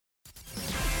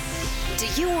Do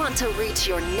you want to reach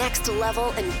your next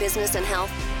level in business and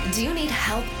health? Do you need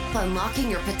help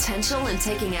unlocking your potential and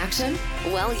taking action?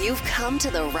 Well, you've come to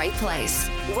the right place.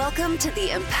 Welcome to the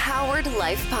Empowered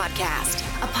Life Podcast,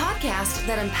 a podcast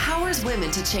that empowers women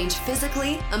to change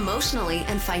physically, emotionally,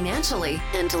 and financially,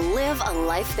 and live a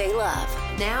life they love.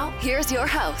 Now, here's your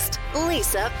host,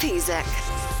 Lisa Pizik.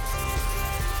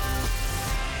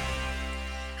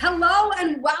 Hello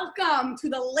and welcome to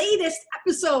the latest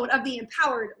episode of the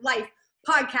Empowered Life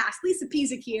Podcast. Lisa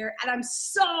Pizik here, and I'm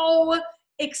so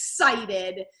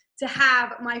excited to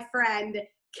have my friend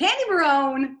Candy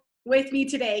Barone with me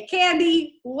today.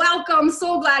 Candy, welcome.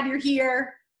 So glad you're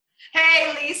here.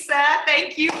 Hey, Lisa.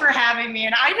 Thank you for having me.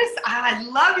 And I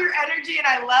love your energy, and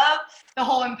I love the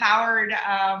whole empowered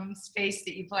space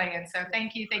that you play in. So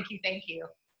thank you.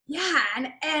 Yeah,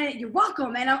 and you're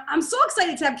welcome. And I'm so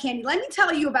excited to have Candy. Let me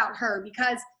tell you about her,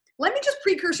 because let me just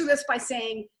precursor this by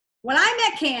saying, when I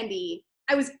met Candy,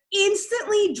 I was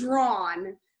instantly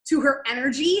drawn to her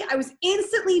energy. I was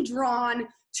instantly drawn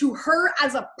to her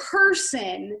as a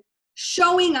person,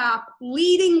 showing up,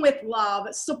 leading with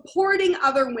love, supporting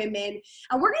other women.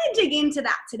 And we're going to dig into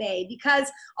that today,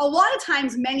 because a lot of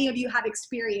times many of you have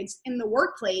experienced in the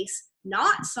workplace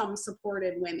not some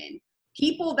supported women.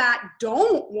 People that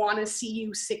don't want to see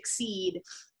you succeed.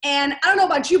 And I don't know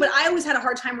about you, but I always had a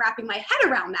hard time wrapping my head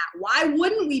around that. Why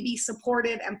wouldn't we be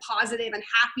supportive and positive and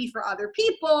happy for other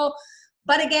people?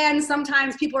 But again,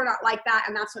 sometimes people are not like that,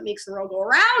 and that's what makes the world go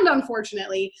around,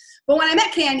 unfortunately. But when I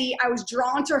met Candy, I was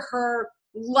drawn to her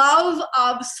love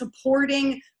of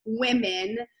supporting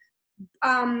women,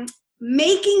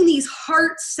 making these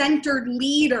heart-centered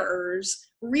leaders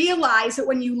realize that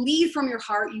when you lead from your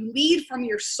heart, you lead from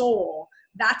your soul.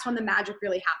 That's when the magic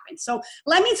really happens. So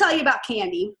let me tell you about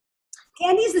Candy.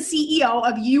 Candy is the CEO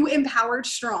of You Empowered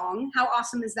Strong. How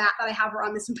awesome is that I have her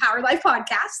on this Empowered Life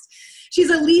podcast? She's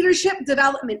a leadership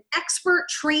development expert,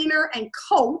 trainer, and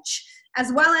coach,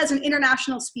 as well as an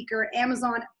international speaker,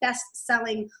 Amazon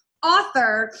best-selling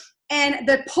author, and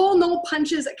the Pull No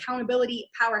Punches Accountability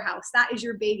Powerhouse. That is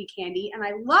your baby, Candy. And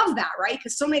I love that, right?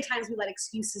 Because so many times we let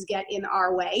excuses get in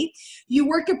our way. You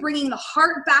work at bringing the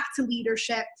heart back to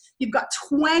leadership. You've got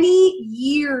 20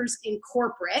 years in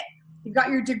corporate. You've got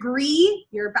your degree,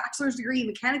 your bachelor's degree in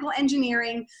mechanical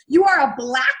engineering. You are a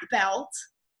black belt.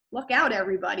 Look out,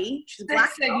 everybody. She's a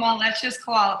black Sigma, belt. Let's just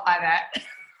qualify that.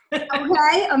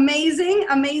 Okay, amazing.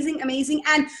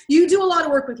 And you do a lot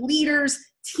of work with leaders,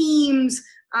 teams,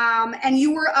 and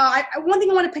you were, one thing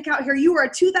I want to pick out here, you were a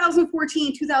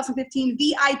 2014-2015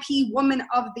 VIP Woman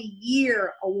of the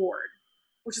Year award,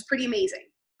 which is pretty amazing,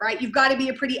 right? You've got to be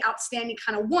a pretty outstanding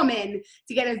kind of woman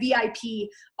to get a VIP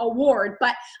award.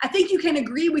 But I think you can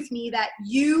agree with me that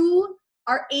you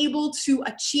are able to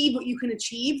achieve what you can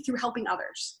achieve through helping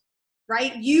others,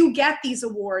 right? You get these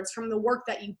awards from the work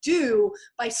that you do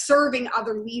by serving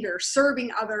other leaders,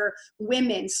 serving other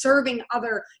women, serving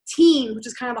other teams, which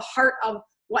is kind of the heart of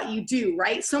what you do,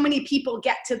 right? So many people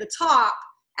get to the top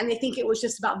and they think it was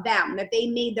just about them, that they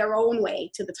made their own way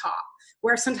to the top.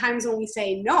 Where sometimes when we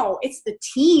say, no, it's the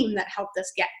team that helped us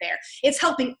get there. It's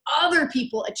helping other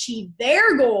people achieve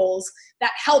their goals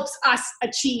that helps us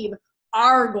achieve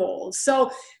our goals.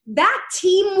 So that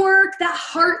teamwork, that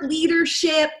heart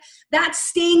leadership, that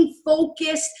staying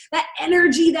focused, that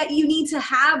energy that you need to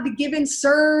have to give and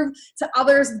serve to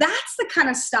others, that's the kind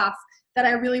of stuff that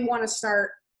I really want to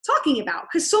start talking about.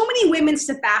 Because so many women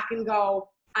sit back and go,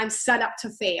 I'm set up to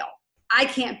fail. I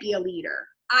can't be a leader.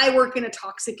 I work in a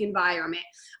toxic environment.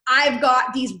 I've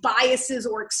got these biases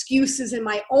or excuses in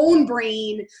my own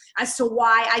brain as to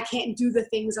why I can't do the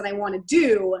things that I want to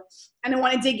do. And I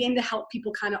want to dig in to help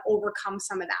people kind of overcome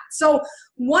some of that. So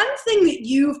one thing that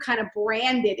you've kind of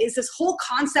branded is this whole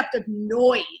concept of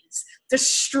noise,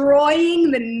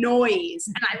 destroying the noise.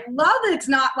 And I love that it's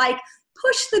not like,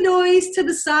 push the noise to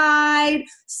the side,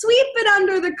 sweep it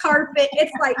under the carpet.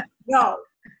 It's like, no,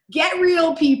 get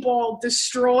real, people,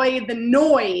 destroy the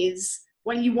noise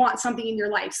when you want something in your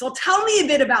life. So tell me a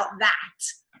bit about that.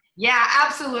 Yeah,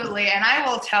 absolutely. And I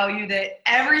will tell you that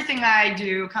everything I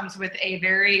do comes with a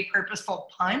very purposeful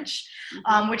punch,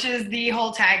 which is the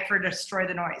whole tag for destroy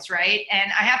the noise, right?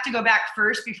 And I have to go back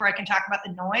first before I can talk about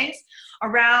the noise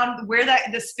around where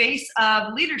the space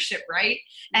of leadership, right?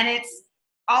 And it's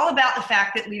all about the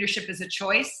fact that leadership is a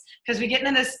choice, because we get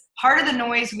into this part of the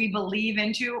noise we believe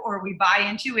into or we buy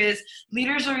into is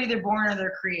leaders are either born or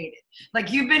they're created.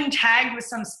 Like you've been tagged with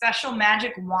some special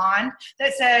magic wand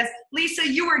that says, Lisa,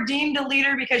 you were deemed a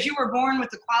leader because you were born with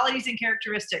the qualities and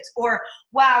characteristics. Or,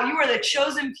 wow, you are the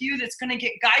chosen few that's going to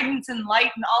get guidance and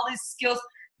light and all these skills.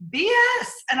 BS.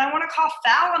 And I want to call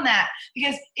foul on that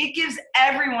because it gives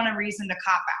everyone a reason to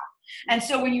cop out. And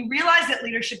so when you realize that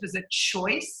leadership is a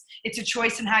choice, it's a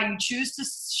choice in how you choose to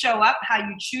show up, how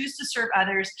you choose to serve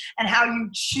others, and how you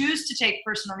choose to take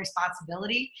personal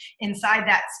responsibility inside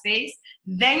that space,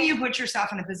 then you put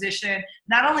yourself in a position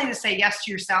not only to say yes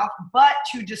to yourself, but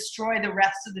to destroy the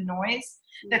rest of the noise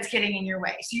that's getting in your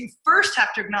way. So you first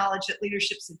have to acknowledge that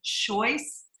leadership's a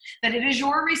choice, that it is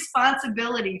your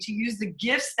responsibility to use the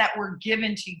gifts that were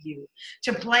given to you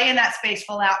to play in that space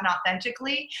full out and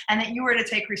authentically, and that you are to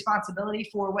take responsibility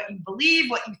for what you believe,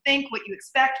 what you think, what you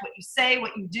expect, what you say,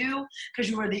 what you do, because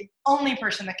you are the only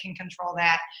person that can control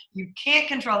that. You can't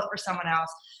control it for someone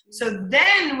else. So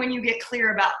then when you get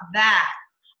clear about that,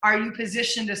 are you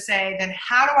positioned to say, then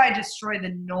how do I destroy the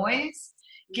noise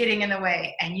getting in the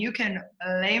way? And you can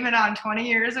blame it on 20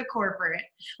 years of corporate,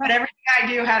 but everything I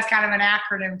do has kind of an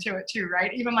acronym to it too,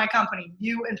 right? Even my company,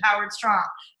 You Empowered Strong,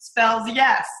 spells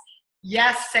yes.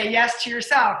 Yes, say yes to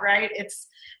yourself, right? It's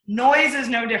noise is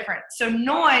no different. So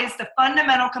noise, the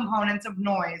fundamental components of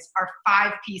noise are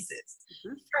 5 pieces.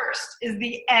 First is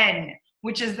the N,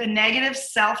 which is the negative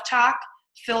self-talk,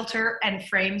 filter, and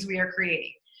frames we are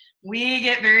creating. We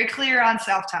get very clear on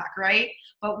self-talk, right?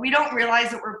 But we don't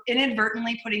realize that we're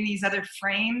inadvertently putting these other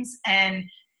frames and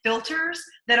filters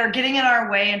that are getting in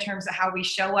our way in terms of how we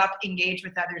show up, engage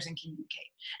with others, and communicate.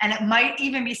 And it might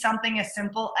even be something as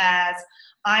simple as,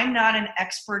 I'm not an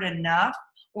expert enough,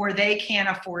 or they can't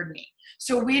afford me.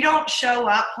 So we don't show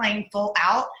up playing full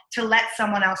out to let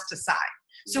someone else decide.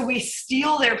 So we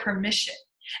steal their permission.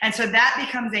 And so that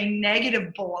becomes a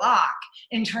negative block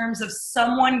in terms of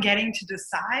someone getting to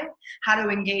decide how to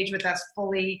engage with us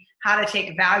fully, how to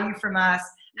take value from us,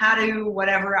 how to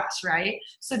whatever else, right?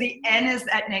 So the N is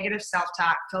that negative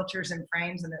self-talk, filters, and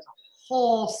frames, and there's a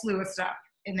whole slew of stuff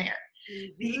in there.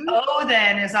 The O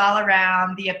then is all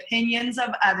around the opinions of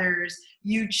others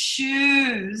you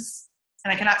choose,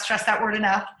 and I cannot stress that word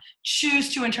enough,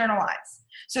 choose to internalize.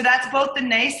 So that's both the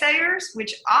naysayers,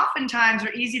 which oftentimes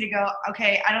are easy to go,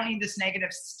 okay, I don't need this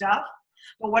negative stuff.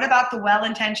 But what about the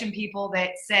well-intentioned people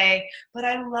that say, but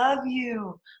I love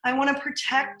you, I want to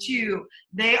protect you?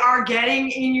 They are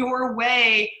getting in your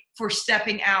way for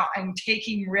stepping out and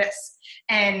taking risks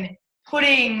and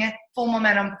putting full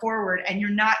momentum forward, and you're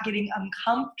not getting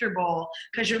uncomfortable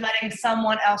because you're letting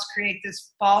someone else create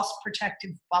this false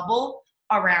protective bubble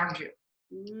around you.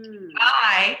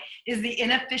 I is the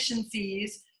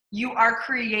inefficiencies you are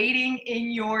creating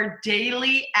in your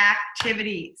daily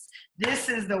activities. This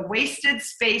is the wasted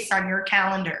space on your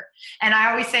calendar. And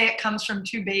I always say it comes from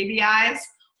 2 baby eyes.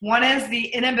 One is the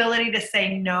inability to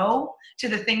say no to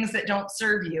the things that don't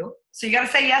serve you. So you got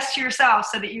to say yes to yourself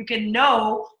so that you can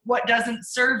know what doesn't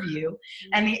serve you.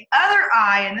 And the other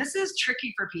eye, and this is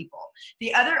tricky for people,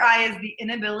 the other eye is the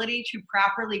inability to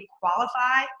properly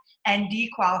qualify and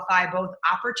dequalify both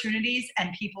opportunities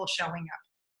and people showing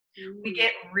up. We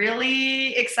get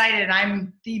really excited.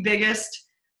 I'm the biggest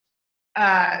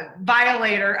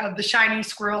violator of the shiny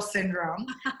squirrel syndrome.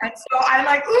 And so I'm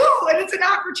like, ooh, and it's an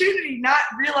opportunity, not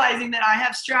realizing that I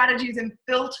have strategies and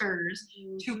filters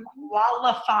to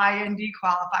qualify and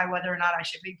dequalify whether or not I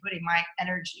should be putting my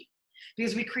energy.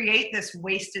 Because we create this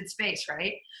wasted space,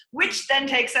 right? Which then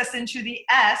takes us into the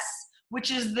S,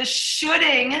 which is the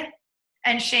shoulding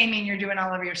and shaming you're doing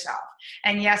all over yourself.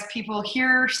 And yes, people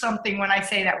hear something when I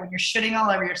say that, when you're shoulding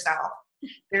all over yourself.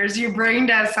 There's your brain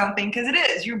does something, because it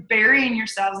is. You're burying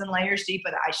yourselves in layers deep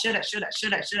with I should.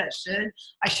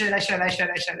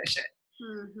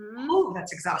 Ooh,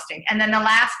 that's exhausting. And then the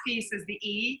last piece is the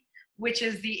E, which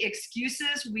is the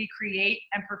excuses we create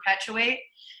and perpetuate.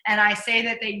 And I say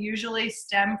that they usually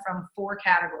stem from 4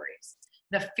 categories: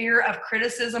 the fear of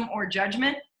criticism or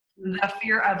judgment, the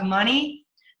fear of money,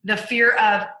 the fear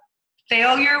of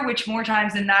failure, which more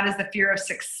times than not is the fear of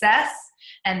success,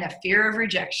 and the fear of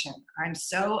rejection. I'm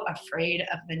so afraid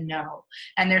of the no.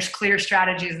 And there's clear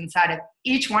strategies inside of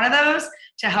each one of those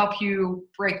to help you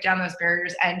break down those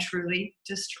barriers and truly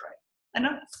destroy the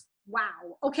noise.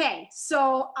 Wow. Okay.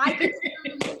 So I could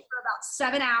for about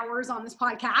 7 hours on this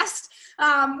podcast,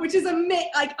 which is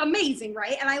amazing,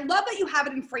 right? And I love that you have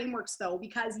it in frameworks, though,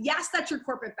 because yes, that's your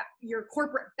corporate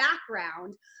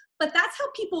background, but that's how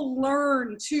people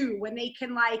learn too, when they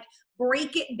can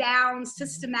break it down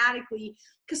systematically.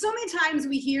 Because so many times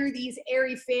we hear these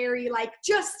airy-fairy,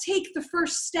 just take the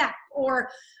first step, or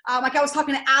like I was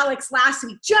talking to Alex last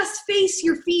week, just face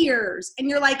your fears. And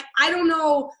you're like, I don't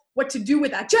know what to do with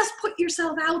that. Just put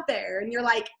yourself out there. And you're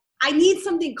like, I need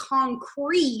something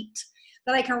concrete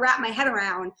that I can wrap my head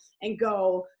around and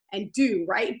go and do,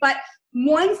 right? But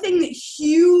one thing that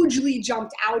hugely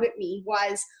jumped out at me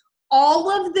was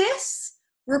all of this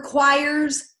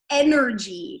requires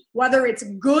energy, whether it's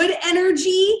good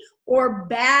energy or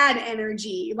bad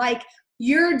energy. Like,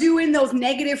 you're doing those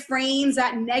negative frames,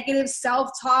 that negative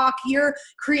self-talk, you're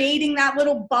creating that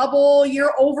little bubble,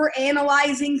 you're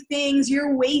over-analyzing things,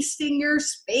 you're wasting your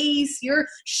space, you're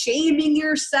shaming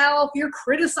yourself, you're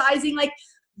criticizing. Like,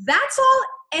 that's all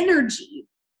energy,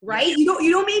 right? You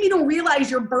don't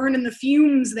realize you're burning the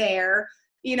fumes there.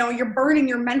 You're burning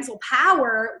your mental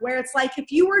power, where it's like,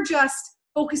 if you were just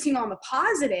focusing on the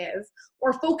positive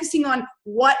or focusing on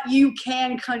what you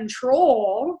can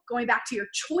control, going back to your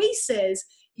choices,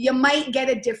 you might get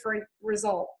a different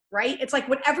result, right? It's like,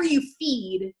 whatever you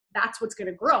feed, that's what's going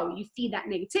to grow. You feed that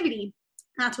negativity,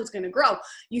 that's what's going to grow.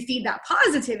 You feed that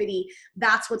positivity,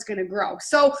 that's what's going to grow.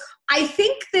 So I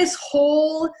think this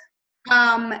whole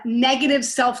negative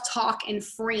self-talk and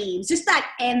frames, just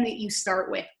that N that you start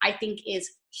with, I think is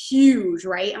huge,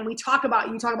 right? And you talk about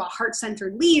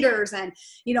heart-centered leaders and,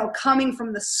 coming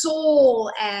from the soul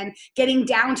and getting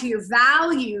down to your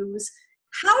values.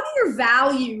 How do your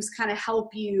values kind of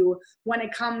help you when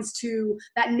it comes to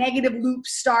that negative loop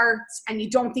starts and you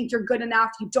don't think you're good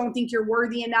enough, you don't think you're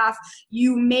worthy enough,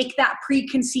 you make that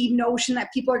preconceived notion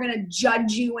that people are going to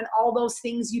judge you and all those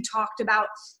things you talked about?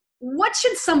 What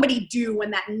should somebody do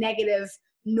when that negative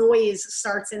noise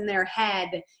starts in their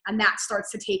head and that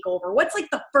starts to take over? What's like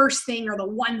the first thing or the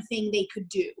one thing they could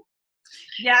do?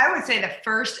 Yeah, I would say the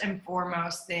first and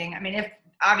foremost thing,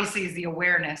 obviously is the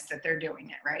awareness that they're doing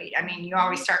it, right? You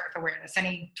always start with awareness.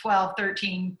 Any 12,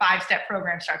 13, 5-step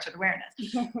program starts with awareness.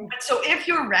 But so if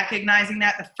you're recognizing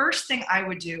that, the first thing I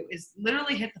would do is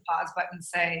literally hit the pause button and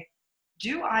say,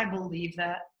 do I believe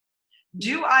that?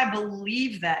 Do I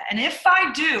believe that? And if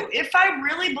I do, if I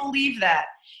really believe that,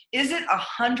 is it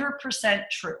 100%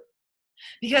 true?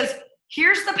 Because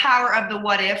here's the power of the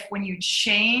what if when you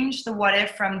change the what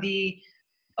if from the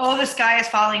sky is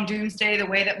falling doomsday, the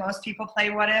way that most people play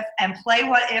what if, and play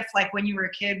what if like when you were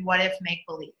a kid, what if make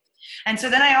believe. And so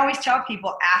then I always tell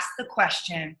people, ask the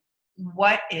question,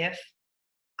 what if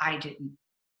I didn't?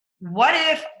 What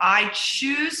if I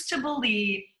choose to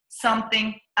believe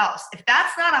something else? If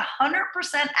that's not 100%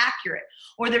 accurate,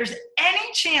 or there's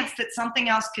any chance that something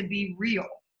else could be real,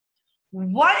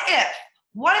 what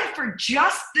if for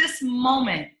just this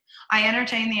moment, I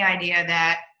entertain the idea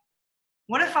that,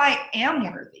 what if I am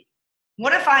worthy?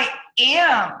 What if I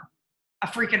am a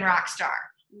freaking rock star?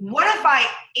 What if I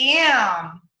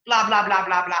am blah, blah, blah,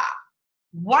 blah, blah?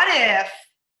 What if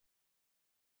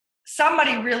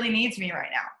somebody really needs me right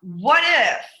now? What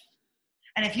if?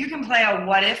 And if you can play a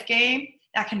what if game,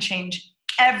 that can change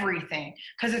everything,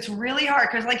 because it's really hard.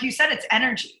 Because like you said, it's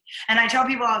energy. And I tell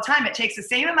people all the time, it takes the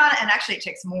same amount, and actually it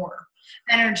takes more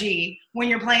energy when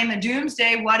you're playing the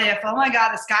doomsday what if. Oh my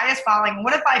God, the sky is falling.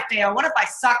 What if I fail? What if I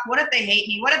suck? What if they hate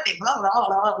me? What if they blah, blah, blah,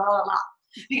 blah, blah, blah.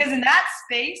 Because in that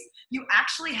space, you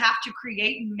actually have to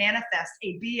create and manifest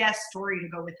a BS story to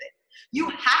go with it. You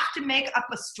have to make up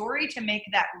a story to make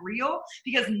that real,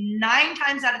 because 9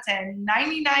 times out of 10,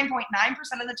 99.9%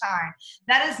 of the time,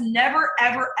 that has never,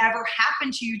 ever, ever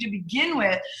happened to you to begin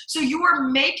with. So you are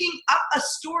making up a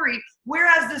story,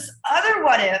 whereas this other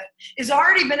what if is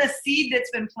already been a seed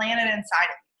that's been planted inside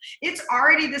of you. It's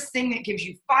already this thing that gives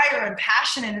you fire and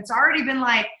passion, and it's already been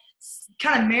like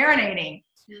kind of marinating.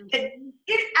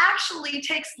 It actually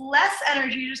takes less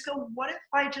energy to just go, what if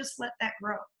I just let that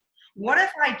grow? What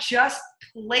if I just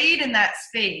played in that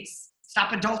space,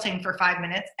 stop adulting for 5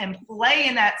 minutes and play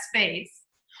in that space?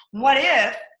 What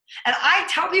if? And I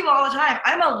tell people all the time,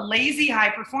 I'm a lazy high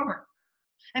performer.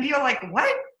 And people are like,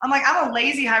 what? I'm like, I'm a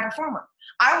lazy high performer.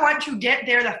 I want to get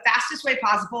there the fastest way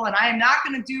possible, and I am not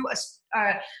going to do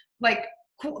a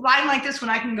line like this when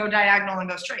I can go diagonal and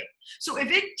go straight. So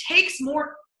if it takes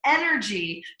more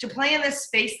energy to play in this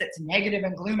space that's negative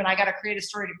and gloom, and I got to create a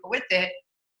story to go with it,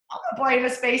 I'm going to play in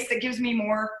a space that gives me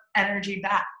more energy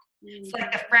back. Mm-hmm. It's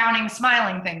like the frowning,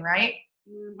 smiling thing, right?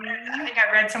 Mm-hmm. I think I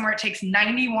read somewhere it takes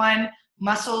 91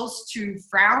 muscles to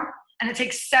frown, and it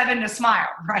takes 7 to smile,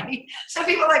 right? So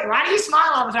people are like, why do you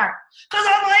smile all the time? Because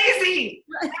I'm lazy.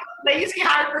 I'm a lazy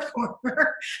high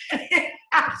performer. It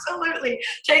absolutely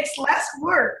takes less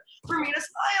work for me to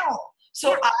smile.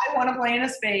 So I want to play in a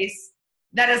space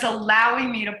that is allowing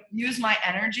me to use my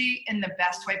energy in the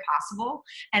best way possible.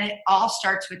 And it all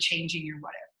starts with changing your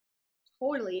what if.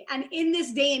 Totally. And in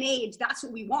this day and age, that's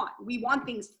what we want. We want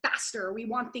things faster. We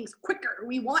want things quicker.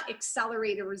 We want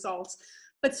accelerated results.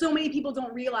 But so many people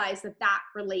don't realize that that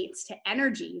relates to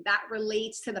energy, that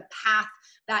relates to the path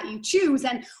that you choose.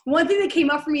 And one thing that came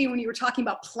up for me when you were talking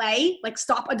about play, like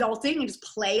stop adulting and just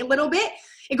play a little bit,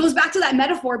 it goes back to that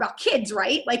metaphor about kids,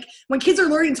 right? Like when kids are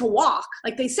learning to walk,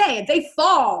 like they say, they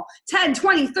fall 10,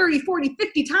 20, 30, 40,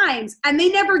 50 times and they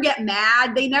never get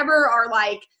mad. They never are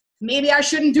like, maybe I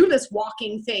shouldn't do this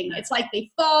walking thing. It's like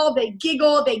they fall, they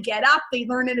giggle, they get up, they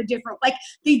learn at a different, like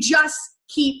they just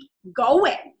keep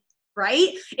going, right?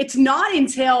 It's not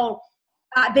until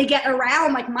they get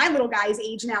around, like my little guy's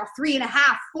age now, 3.5,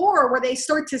 4, where they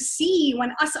start to see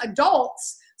when us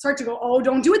adults start to go, oh,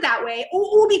 don't do it that way.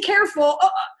 Oh, be careful.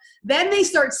 Then they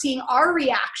start seeing our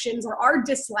reactions or our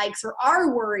dislikes or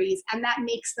our worries, and that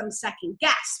makes them second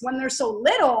guess. When they're so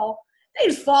little, they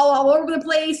just fall all over the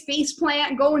place, face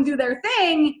plant, go and do their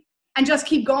thing, and just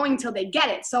keep going till they get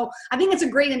it. So I think it's a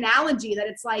great analogy that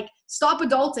it's like, stop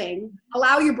adulting,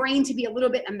 allow your brain to be a little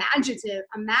bit imaginative.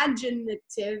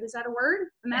 Is that a word?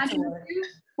 Imaginative?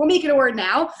 We'll make it a word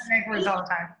now. I make words all the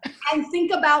time. And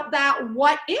think about that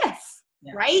what if,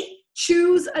 right?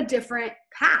 Choose a different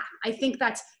path. I think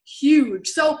that's huge.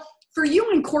 So for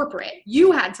you in corporate,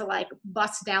 you had to like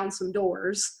bust down some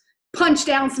doors, punch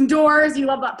down some doors. You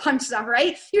love that punch stuff,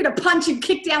 right? You had to punch and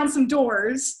kick down some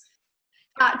doors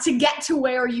to get to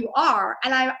where you are.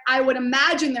 And I would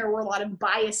imagine there were a lot of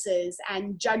biases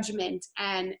and judgment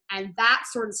and that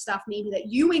sort of stuff maybe that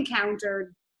you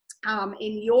encountered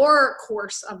in your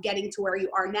course of getting to where you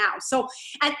are now. So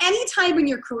at any time in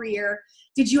your career,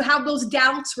 did you have those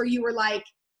doubts where you were like,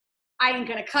 I ain't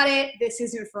gonna cut it, this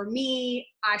isn't for me,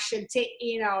 I should take,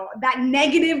 that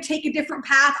negative, take a different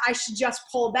path, I should just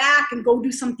pull back and go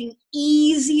do something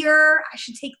easier, I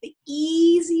should take the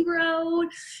easy road?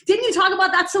 Didn't you talk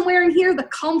about that somewhere in here? The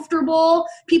comfortable,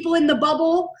 people in the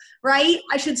bubble, right?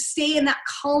 I should stay in that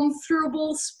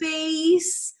comfortable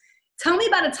space. Tell me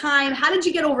about a time, how did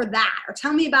you get over that? Or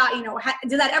tell me about,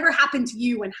 did that ever happen to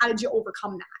you and how did you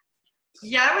overcome that?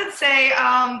 Yeah, I would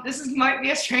say might be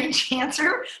a strange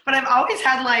answer, but I've always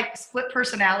had like split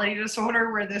personality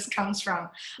disorder where this comes from.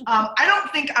 I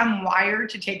don't think I'm wired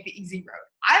to take the easy road.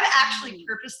 I've actually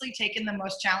purposely taken the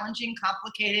most challenging,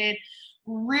 complicated,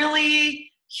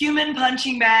 really human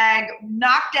punching bag,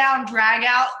 knock down, drag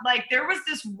out. Like there was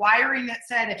this wiring that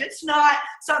said, if it's not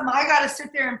something I got to sit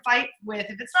there and fight with,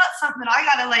 if it's not something that I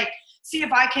got to like see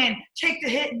if I can take the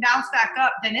hit and bounce back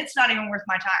up, then it's not even worth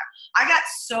my time. I got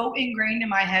so ingrained in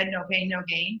my head, no pain, no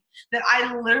gain, that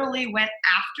I literally went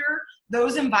after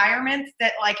those environments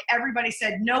that like everybody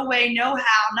said, no way, no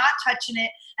how, not touching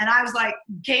it. And I was like,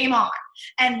 game on.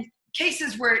 And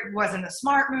cases where it wasn't a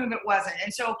smart move, it wasn't.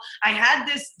 And so I had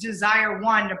this desire,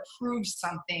 one, to prove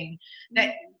something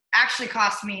that actually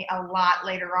cost me a lot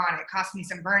later on. It cost me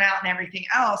some burnout and everything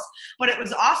else. But it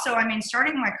was also,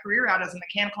 starting my career out as a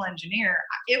mechanical engineer,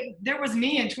 there was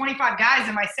me and 25 guys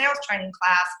in my sales training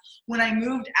class when I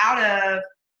moved out of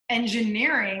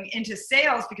engineering into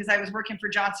sales because I was working for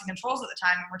Johnson Controls at the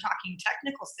time, and we're talking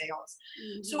technical sales.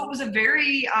 Mm-hmm. So it was a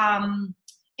very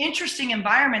interesting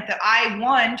environment that I,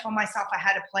 one, told myself I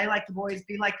had to play like the boys,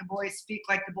 be like the boys, speak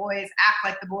like the boys, act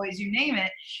like the boys, you name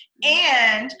it.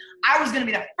 And I was going to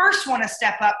be the first one to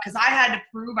step up because I had to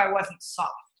prove I wasn't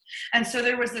soft. And so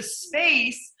there was this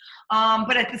space,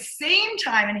 but at the same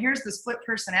time, and here's the split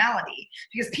personality,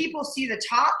 because people see the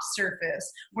top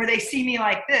surface where they see me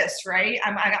like this, right?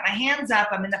 I got my hands up,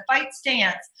 I'm in the fight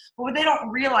stance, but what they don't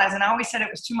realize, and I always said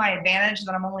it was to my advantage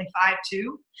that I'm only 5'2",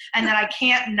 and that I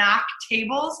can't knock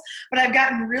tables, but I've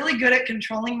gotten really good at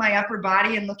controlling my upper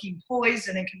body and looking poised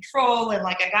and in control, and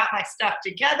like I got my stuff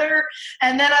together,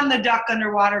 and then I'm the duck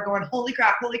underwater going, holy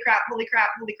crap, holy crap, holy crap,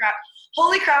 holy crap.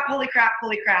 Holy crap, holy crap,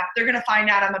 holy crap. They're going to find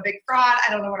out I'm a big fraud.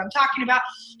 I don't know what I'm talking about.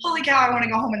 Holy cow, I want to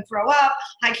go home and throw up.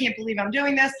 I can't believe I'm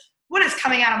doing this. What is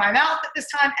coming out of my mouth at this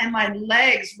time? And my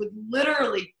legs would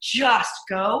literally just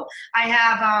go. I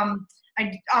have,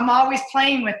 I'm always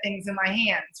playing with things in my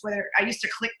hands, whether I used to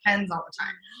click pens all the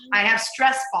time. I have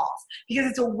stress balls because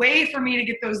it's a way for me to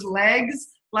get those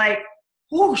legs like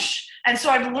whoosh. And so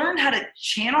I've learned how to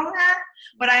channel that.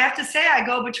 But I have to say, I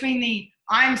go between the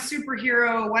I'm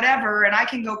superhero, whatever, and I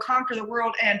can go conquer the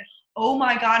world. And oh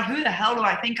my God, who the hell do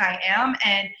I think I am?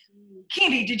 And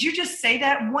Candy, did you just say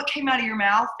that? And what came out of your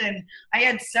mouth? And I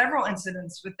had several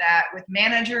incidents with that, with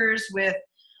managers, with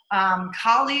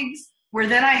colleagues, where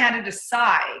then I had to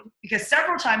decide, because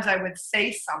several times I would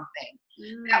say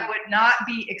something that would not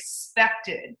be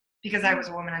expected because I was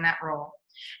a woman in that role.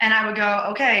 And I would go,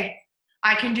 okay,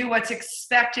 I can do what's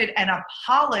expected and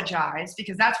apologize,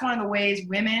 because that's one of the ways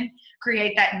women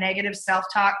create that negative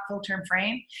self-talk full-term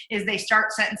frame, is they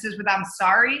start sentences with I'm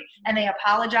sorry, and they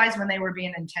apologize when they were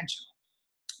being intentional.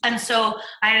 And so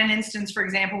I had an instance, for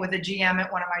example, with a GM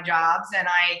at one of my jobs, and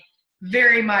I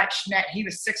very much met, he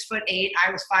was 6'8",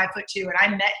 I was 5'2", and I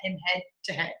met him head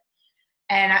to head.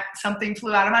 And something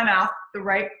flew out of my mouth, the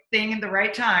right thing at the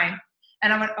right time.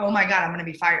 And I went, oh my God, I'm going to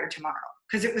be fired tomorrow.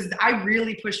 Because I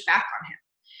really pushed back on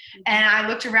him. And I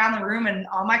looked around the room and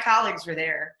all my colleagues were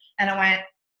there. And I went,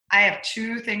 I have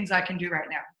 2 things I can do right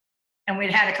now. And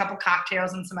we'd had a couple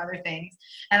cocktails and some other things.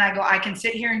 And I go, I can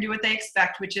sit here and do what they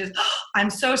expect, which is, oh, I'm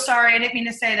so sorry, I didn't mean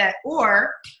to say that.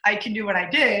 Or I can do what I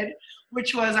did,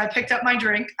 which was I picked up my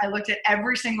drink. I looked at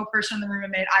every single person in the room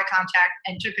and made eye contact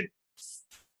and took a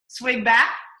swig back.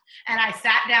 And I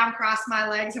sat down, crossed my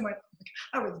legs, and went,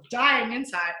 I was dying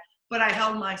inside, but I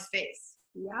held my space.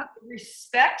 Yep. The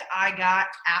respect I got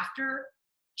after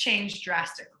changed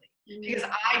drastically because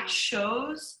I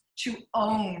chose to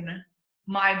own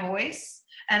my voice,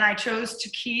 and I chose to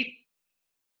keep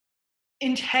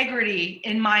integrity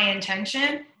in my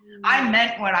intention. I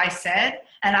meant what I said,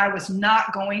 and I was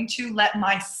not going to let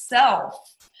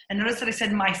myself, and notice that I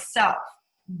said myself,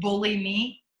 bully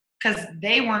me, because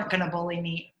they weren't going to bully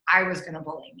me. I was going to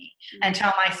bully me and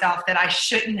tell myself that I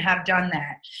shouldn't have done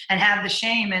that and have the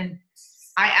shame. And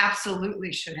I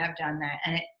absolutely should have done that.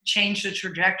 And it changed the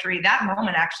trajectory. That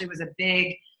moment actually was a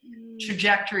big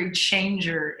trajectory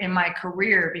changer in my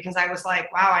career because I was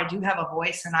like, wow, I do have a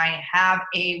voice and I have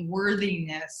a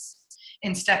worthiness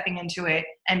in stepping into it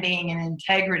and being in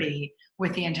integrity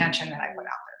with the intention that I put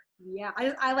out there. Yeah,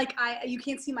 I you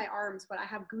can't see my arms, but I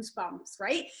have goosebumps,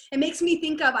 right? It makes me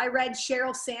think of, I read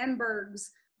Sheryl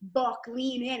Sandberg's book,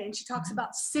 Lean In, and she talks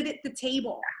about sit at the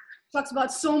table. Talks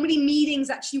about so many meetings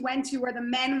that she went to where the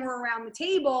men were around the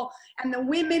table and the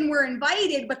women were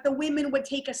invited, but the women would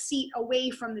take a seat away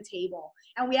from the table.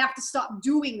 And we have to stop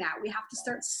doing that. We have to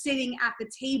start sitting at the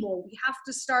table. We have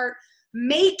to start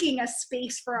making a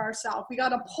space for ourselves. We got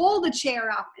to pull the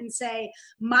chair up and say,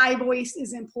 my voice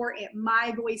is important.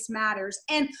 My voice matters.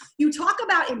 And you talk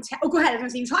about, go ahead. I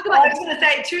was going to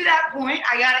say, to that point,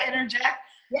 I got to interject.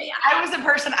 Yeah. I was a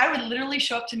person, I would literally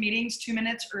show up to meetings 2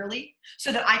 minutes early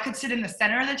so that I could sit in the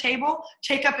center of the table,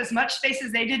 take up as much space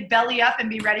as they did, belly up, and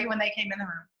be ready when they came in the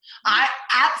room. I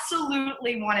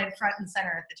absolutely wanted front and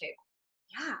center at the table.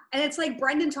 Yeah. And it's like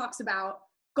Brendan talks about,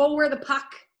 go where the puck,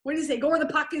 what did he say? Go where the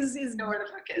puck is. Go where the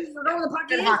puck is. Go where the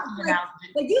puck is.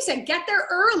 Like you said, get there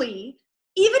early.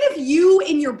 Even if you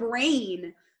in your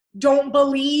brain don't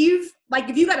believe, like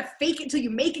if you got to fake it till you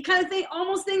make it kind of thing,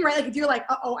 almost thing, right? Like if you're like,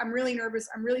 uh-oh, I'm really nervous,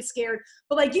 I'm really scared.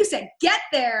 But like you said, get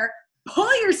there, pull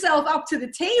yourself up to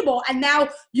the table, and now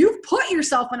you've put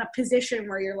yourself in a position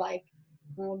where you're like,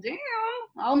 well, damn,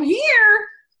 I'm here.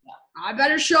 I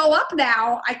better show up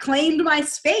now. I claimed my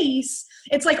space.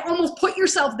 It's like almost put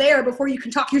yourself there before you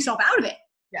can talk yourself out of it.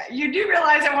 Yeah, you do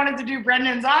realize I wanted to do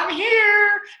Brendan's I'm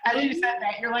here. As you said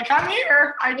that, you're like, I'm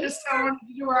here. I just wanted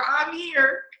to do our I'm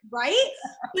here. Right?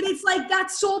 But it's like,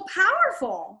 that's so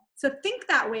powerful to think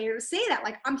that way or to say that,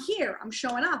 like, I'm here, I'm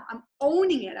showing up, I'm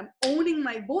owning it, I'm owning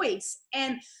my voice.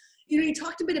 And, you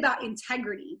talked a bit about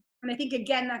integrity. And I think,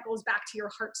 again, that goes back to your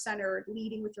heart-centered,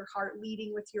 leading with your heart,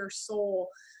 leading with your soul.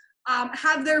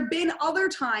 Have there been other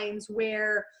times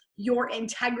where your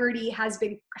integrity has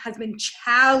been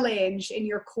challenged in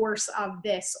your course of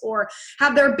this? Or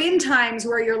have there been times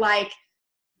where you're like,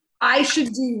 I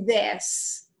should do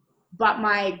this, but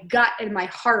my gut and my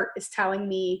heart is telling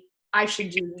me I should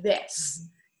do this?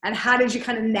 And how did you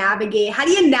kind of navigate? How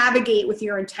do you navigate with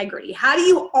your integrity? How do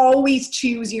you always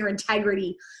choose your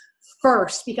integrity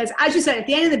first? Because as you said, at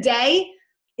the end of the day,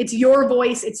 it's your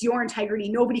voice, it's your integrity.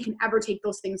 Nobody can ever take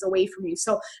those things away from you.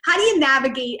 So how do you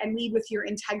navigate and lead with your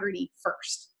integrity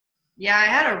first? Yeah, I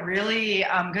had a really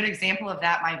good example of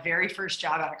that my very first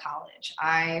job out of college.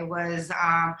 I was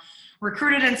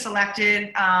recruited and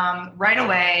selected right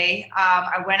away.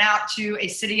 I went out to a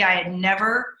city I had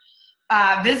never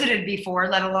visited before,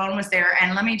 let alone was there.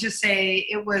 And let me just say,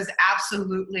 it was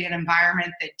absolutely an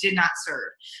environment that did not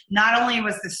serve. Not only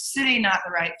was the city not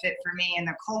the right fit for me, and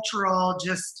the cultural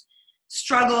just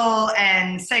struggle,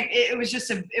 and it was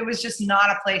just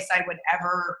not a place I would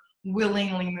ever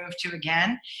willingly move to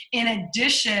again. In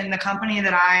addition, the company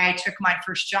that I took my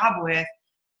first job with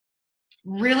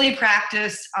really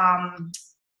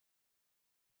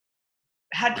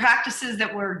had practices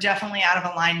that were definitely out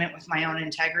of alignment with my own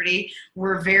integrity,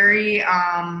 were very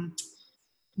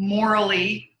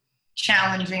morally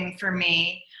challenging for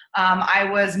me. I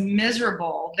was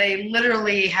miserable. They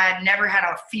literally had never had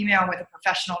a female with a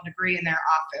professional degree in their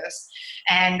office.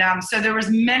 And so there was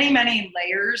many, many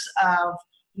layers of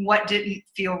what didn't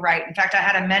feel right. In fact, I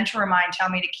had a mentor of mine tell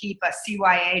me to keep a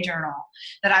CYA journal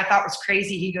that I thought was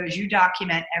crazy. He goes, you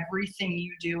document everything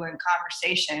you do in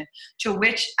conversation, to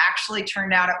which actually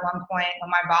turned out at one point when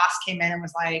my boss came in and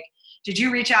was like, did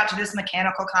you reach out to this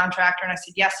mechanical contractor? And I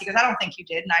said, yes. He goes, I don't think you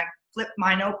did. And I flipped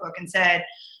my notebook and said,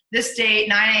 this date,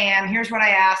 9 a.m., here's what I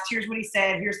asked, here's what he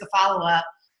said, here's the follow-up.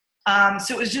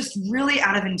 So it was just really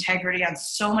out of integrity on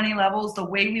so many levels. The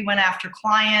way we went after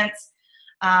clients,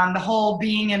 the whole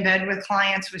being in bed with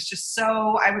clients was just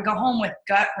so, I would go home with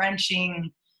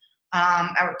gut-wrenching,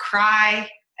 I would cry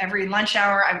every lunch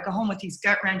hour. I would go home with these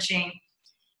gut-wrenching,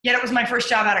 yet it was my first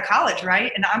job out of college,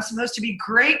 right? And I'm supposed to be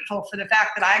grateful for the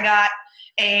fact that I got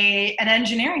an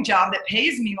engineering job that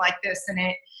pays me like this, and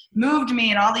it moved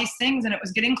me and all these things, and it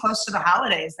was getting close to the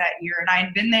holidays that year. And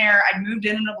I'd been there, I'd moved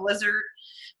in a blizzard,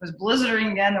 it was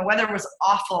blizzarding again, the weather was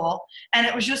awful. And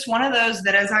it was just one of those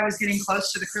that as I was getting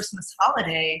close to the Christmas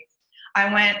holiday,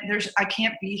 I went, I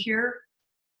can't be here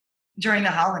during the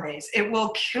holidays. It will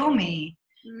kill me.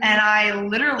 Mm-hmm. And I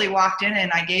literally walked in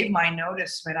and I gave my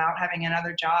notice without having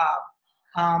another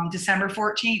job, December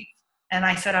 14th. And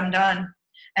I said, I'm done.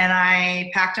 And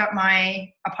I packed up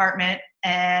my apartment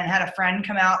and had a friend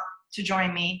come out to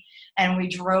join me. And we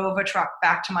drove a truck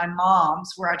back to my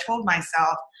mom's, where I told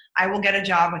myself I will get a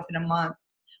job within a month.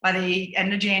 By the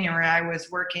end of January, I was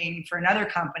working for another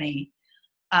company.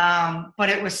 But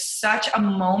it was such a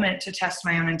moment to test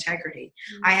my own integrity.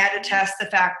 Mm-hmm. I had to test the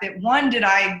fact that, one, did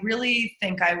I really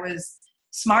think I was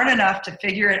smart enough to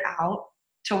figure it out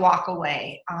to walk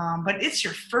away? But it's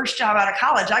your first job out of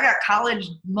college. I got college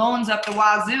loans up the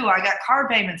wazoo. I got car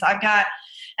payments.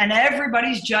 And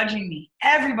everybody's judging me.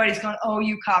 Everybody's going, oh,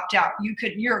 you copped out.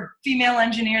 You're a female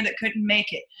engineer that couldn't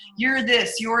make it. You're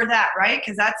this, you're that, right?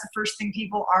 Because that's the first thing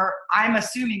people are, I'm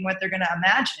assuming, what they're going to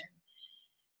imagine.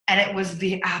 And it was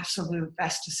the absolute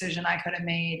best decision I could have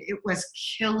made. It was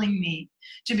killing me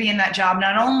to be in that job,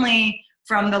 not only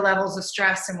from the levels of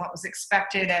stress and what was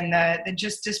expected and the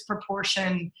just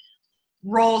disproportionate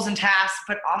roles and tasks,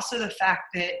 but also the fact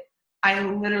that I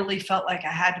literally felt like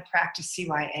I had to practice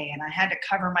CYA and I had to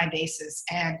cover my bases,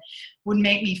 and would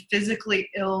make me physically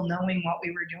ill knowing what we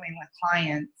were doing with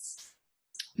clients.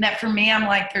 And that for me, I'm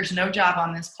like, there's no job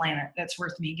on this planet that's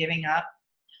worth me giving up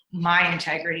my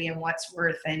integrity and what's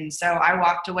worth. And so I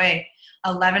walked away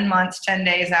 11 months, 10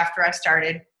 days after I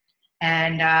started,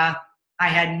 and I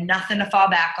had nothing to fall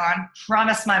back on.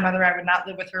 Promised my mother I would not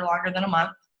live with her longer than a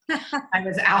month. I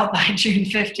was out by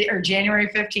January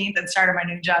 15th and started my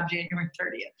new job January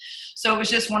 30th. So it was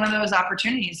just one of those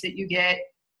opportunities that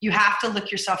you have to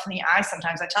look yourself in the eye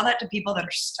sometimes. I tell that to people that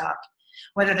are stuck,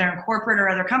 whether they're in corporate or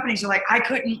other companies. They're like, I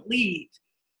couldn't leave.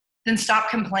 Then stop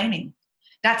complaining.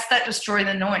 That's that destroy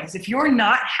the noise. If you're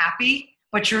not happy,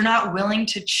 but you're not willing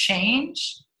to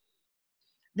change,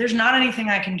 there's not anything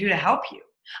I can do to help you.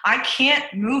 I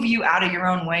can't move you out of your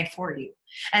own way for you.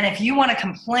 And if you want to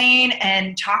complain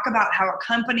and talk about how a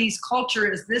company's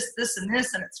culture is this, this, and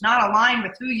this, and it's not aligned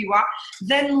with who you are,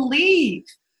 then leave.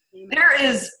 There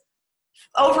is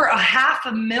over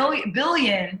 500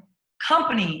 million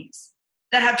companies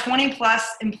that have 20 plus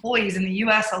employees in the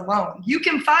US alone. You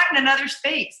can find another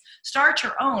space, start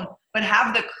your own, but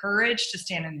have the courage to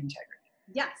stand in integrity.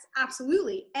 Yes,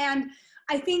 absolutely. And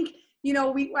I think, I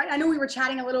know we were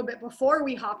chatting a little bit before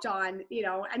we hopped on,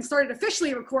 and started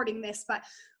officially recording this, but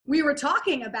we were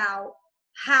talking about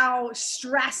how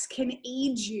stress can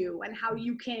age you and how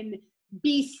you can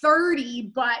be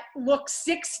 30 but look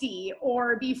 60,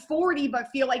 or be 40 but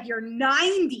feel like you're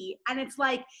 90. And it's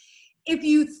like, if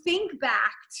you think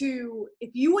back to,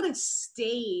 if you would have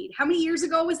stayed, how many years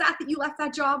ago was that you left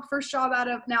that job? First job out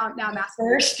of, now I'm asking.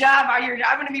 First job, I'm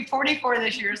going to be 44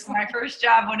 this year, so my first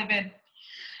job would have been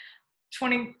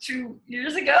 22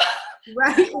 years ago.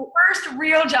 Right. First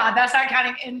real job. That's not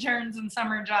counting interns and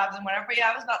summer jobs and whatever. But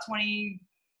yeah, it was about 20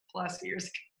 plus years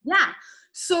ago. Yeah.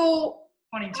 So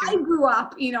 22. I grew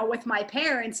up, with my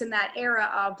parents in that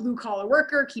era of blue collar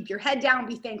worker, keep your head down,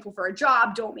 be thankful for a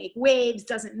job, don't make waves,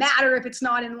 doesn't matter if it's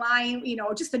not in line,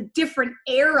 just a different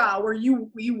era where you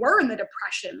were in the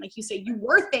depression. Like you say, you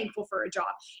were thankful for a job.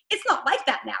 It's not like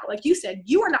that now. Like you said,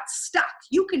 you are not stuck.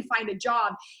 You can find a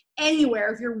job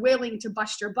anywhere if you're willing to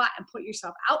bust your butt and put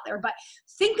yourself out there. But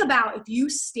think about if you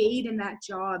stayed in that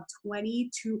job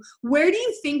 22, where do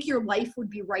you think your life would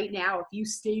be right now if you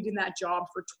stayed in that job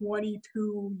for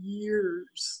 22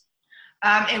 years?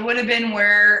 It would have been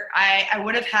where I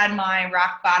would have had my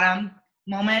rock bottom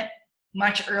moment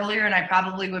much earlier, and I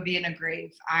probably would be in a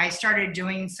grave. I started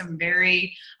doing some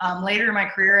very, later in my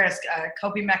career as a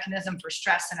coping mechanism for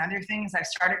stress and other things, I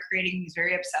started creating these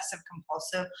very obsessive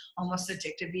compulsive, almost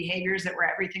addictive behaviors that were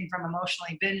everything from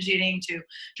emotionally binge eating to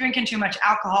drinking too much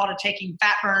alcohol to taking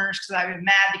fat burners because I was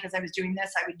mad because I was doing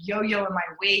this. I would yo-yo in my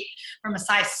weight from a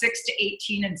size 6 to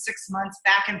 18 in 6 months,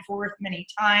 back and forth many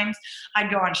times. I'd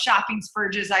go on shopping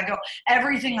spurges.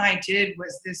 Everything I did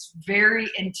was this very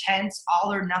intense,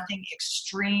 all or nothing,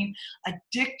 extreme,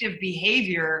 addictive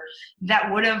behavior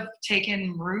that would have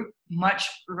taken root much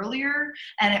earlier,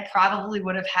 and it probably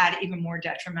would have had even more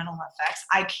detrimental effects.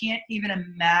 I can't even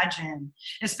imagine,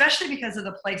 especially because of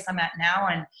the place I'm at now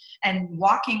and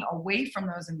walking away from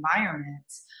those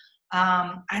environments.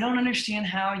 I don't understand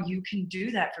how you can do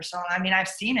that for so long. I mean, I've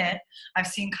seen it. I've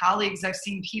seen colleagues, I've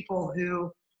seen people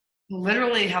who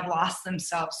literally have lost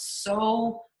themselves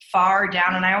so far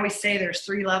down. And I always say there's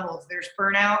 3 levels. There's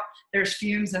burnout, there's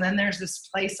fumes, and then there's this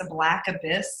place, a black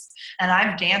abyss. And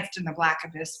I've danced in the black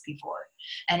abyss before.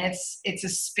 And it's a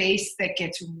space that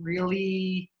gets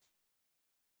really,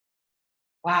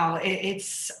 wow.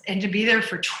 And to be there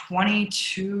for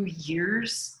 22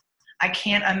 years, I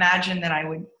can't imagine that I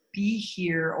would be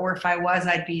here, or if I was,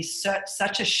 I'd be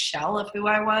such a shell of who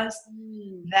I was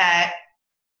that.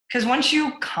 Because once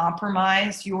you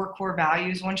compromise your core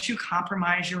values, once you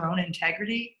compromise your own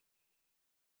integrity,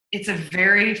 it's a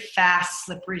very fast,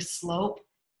 slippery slope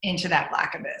into that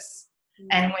black abyss. Mm-hmm.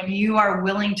 And when you are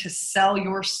willing to sell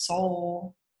your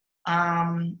soul,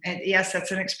 and yes,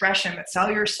 that's an expression, but sell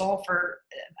your soul for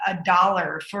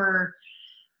 $1,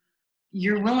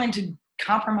 you're willing to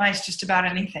compromise just about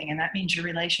anything. And that means your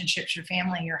relationships, your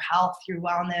family, your health, your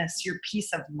wellness, your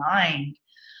peace of mind.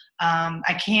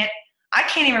 I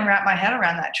can't even wrap my head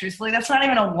around that, truthfully. That's not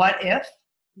even a what if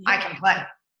I can play.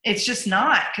 It's just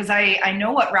not, because I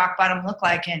know what rock bottom looked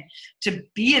like. And to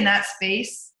be in that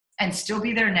space and still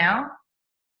be there now,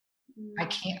 I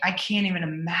can't even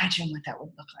imagine what that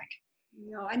would look like.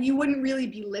 No, and you wouldn't really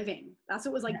be living. That's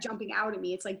what was like jumping out at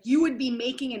me. It's like you would be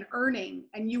making and earning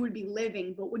and you would be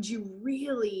living, but would you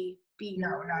really be No,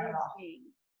 living? not at all.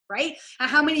 Right? And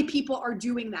how many people are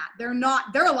doing that? They're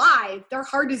alive. Their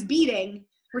heart is beating.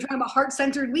 We're talking about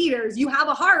heart-centered leaders. You have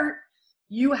a heart,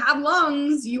 you have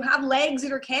lungs, you have legs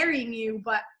that are carrying you,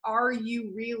 but are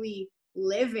you really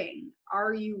living?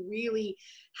 Are you really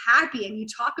happy? And you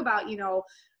talk about,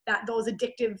 that those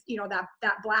addictive,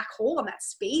 that black hole and that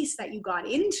space that you got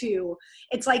into.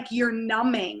 It's like you're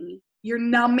numbing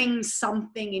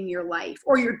something in your life,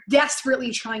 or you're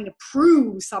desperately trying to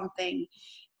prove something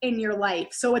in your life.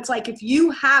 So it's like, if you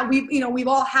have, we've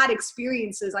all had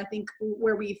experiences, I think,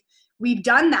 where we've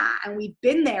done that and we've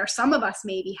been there. Some of us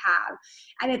maybe have.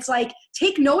 And it's like,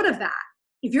 take note of that.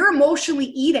 If you're emotionally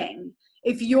eating,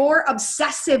 if you're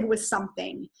obsessive with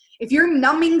something, if you're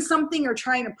numbing something or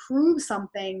trying to prove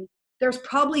something, there's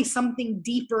probably something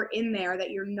deeper in there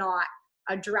that you're not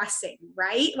addressing,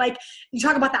 right? Like you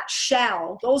talk about that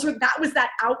shell. That was that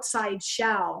outside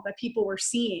shell that people were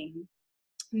seeing,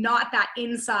 not that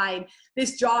inside.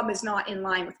 This job is not in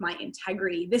line with my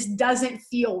integrity. This doesn't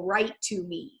feel right to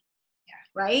me.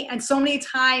 Right? And so many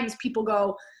times people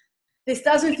go, this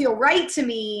doesn't feel right to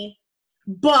me,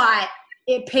 but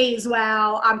it pays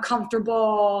well. I'm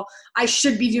comfortable. I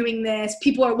should be doing this.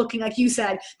 People are looking, like you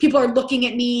said, people are looking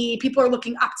at me. People are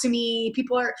looking up to me.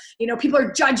 People are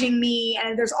judging me.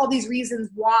 And there's all these reasons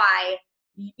why,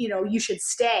 you should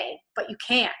stay, but you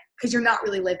can't, because you're not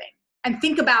really living. And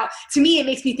to me, it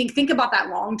makes me think about that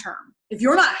long term. If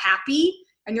you're not happy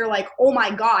and you're like, oh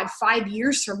my God, 5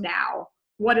 years from now,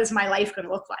 what is my life going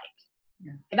to look like?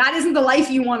 Yeah. If that isn't the life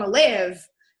you want to live,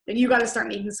 then you got to start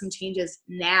making some changes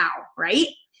now, right?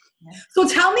 Yeah. So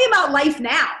tell me about life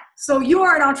now. So you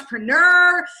are an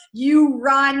entrepreneur,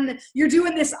 you're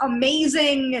doing this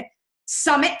amazing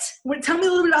summit. Tell me a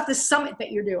little bit about the summit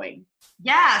that you're doing.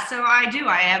 Yeah, so I do.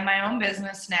 I have my own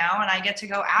business now, and I get to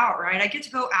go out, right? I get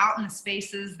to go out in the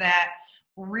spaces that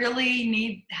really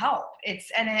need help.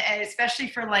 And especially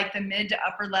for like the mid to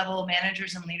upper level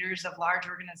managers and leaders of large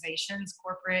organizations,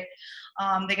 corporate,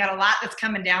 they got a lot that's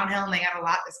coming downhill and they got a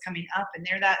lot that's coming up, and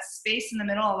they're that space in the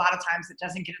middle. A lot of times it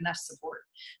doesn't get enough support.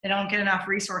 They don't get enough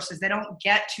resources. They don't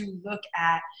get to look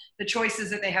at the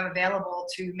choices that they have available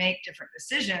to make different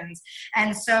decisions.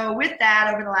 And so with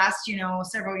that, over the last,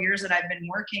 several years that I've been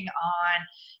working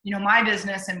on, my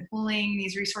business and pulling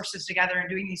these resources together and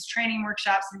doing these training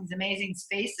workshops in these amazing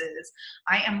spaces,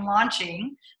 I am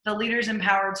launching the Leaders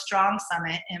Empowered Strong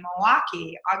Summit in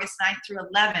Milwaukee, August 9th through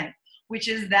 11th, which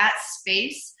is that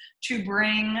space to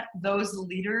bring those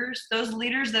leaders that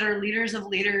are leaders of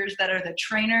leaders, that are the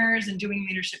trainers and doing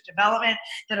leadership development,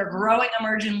 that are growing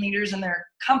emerging leaders in their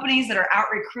companies, that are out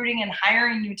recruiting and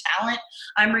hiring new talent.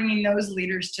 I'm bringing those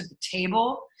leaders to the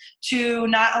table to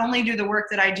not only do the work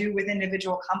that I do with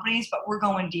individual companies, but we're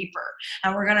going deeper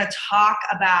and we're going to talk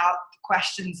about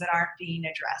questions that aren't being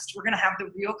addressed. We're going to have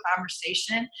the real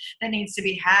conversation that needs to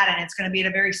be had, and it's going to be at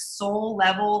a very soul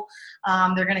level.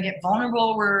 They're going to get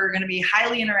vulnerable. We're going to be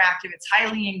highly interactive. It's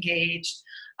highly engaged,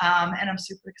 and I'm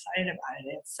super excited about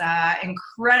it. It's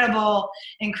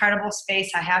incredible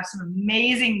space. I have some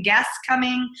amazing guests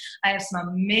coming. I have some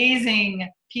amazing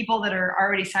people that are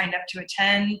already signed up to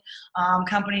attend,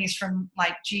 companies from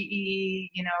like GE,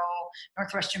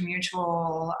 Northwestern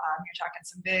Mutual, you're talking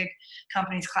some big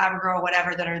companies, Clabbergirl,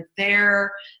 whatever, that are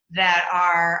there, that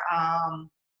are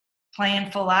playing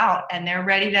full out, and they're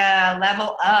ready to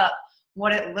level up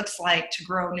what it looks like to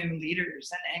grow new leaders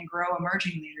and grow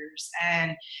emerging leaders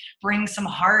and bring some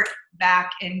heart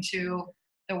back into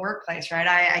the workplace, right?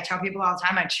 I tell people all the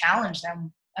time, I challenge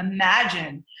them,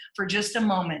 imagine for just a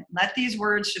moment, let these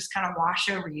words just kind of wash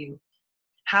over you.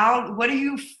 What do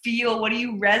you feel? What do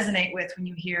you resonate with when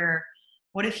you hear,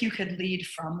 what if you could lead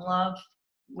from love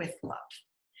with love?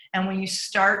 And when you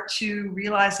start to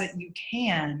realize that you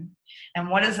can, and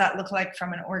what does that look like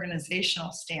from an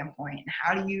organizational standpoint? And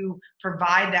how do you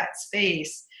provide that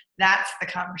space? That's the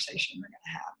conversation we're going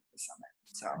to have at the summit.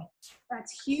 So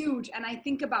that's huge. And I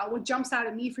think about what jumps out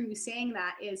at me from you saying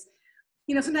that is,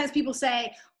 sometimes people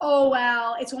say, oh,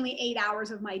 well, it's only 8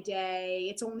 hours of my day.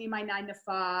 It's only my 9 to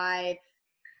 5.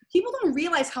 People don't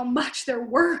realize how much their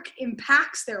work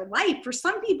impacts their life. For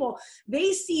some people,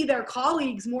 they see their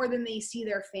colleagues more than they see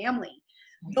their family.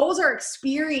 Those are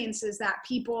experiences that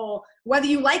people, whether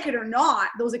you like it or not,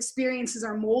 those experiences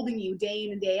are molding you day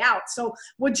in and day out. So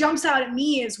what jumps out at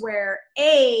me is where,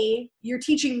 you're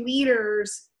teaching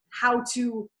leaders how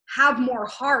to have more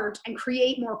heart and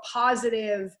create more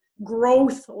positive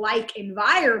growth-like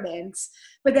environments,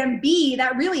 but then B,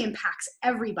 that really impacts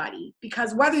everybody,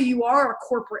 because whether you are a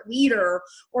corporate leader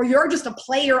or you're just a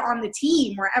player on the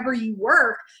team, wherever you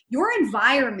work, your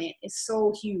environment is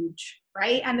so huge,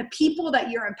 right? And the people that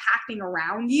you're impacting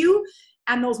around you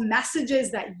and those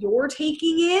messages that you're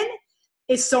taking in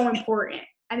is so important.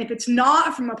 And if it's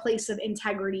not from a place of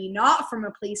integrity, not from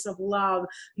a place of love,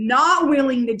 not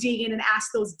willing to dig in and ask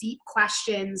those deep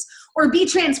questions or be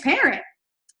transparent.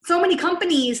 So many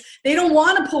companies, they don't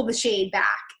want to pull the shade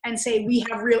back and say, we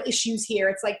have real issues here.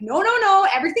 It's like, no,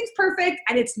 everything's perfect.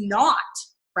 And it's not,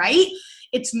 right?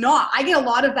 It's not. I get a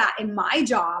lot of that in my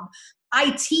job. I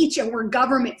teach and we're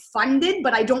government funded,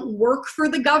 but I don't work for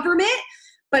the government.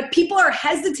 But people are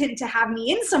hesitant to have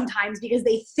me in sometimes because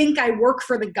they think I work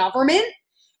for the government.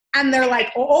 And they're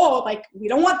like, like, we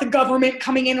don't want the government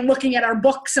coming in and looking at our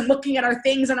books and looking at our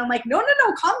things. And I'm like, no,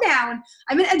 calm down.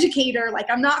 I'm an educator. Like,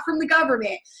 I'm not from the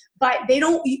government. But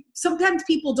sometimes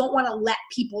people don't want to let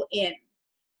people in,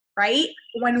 right?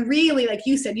 When really, like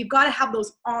you said, you've got to have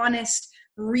those honest,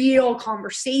 real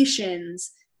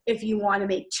conversations if you want to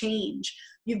make change.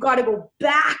 You've got to go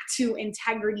back to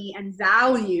integrity and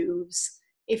values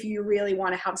if you really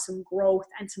want to have some growth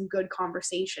and some good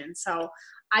conversation. So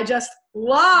I just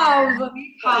love.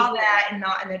 We call that in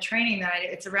the training that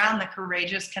it's around the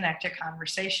courageous, connected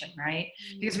conversation, right?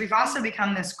 Because we've also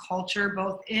become this culture,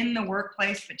 both in the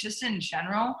workplace, but just in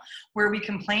general, where we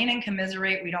complain and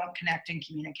commiserate, we don't connect and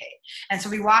communicate. And so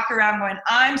we walk around going,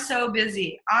 I'm so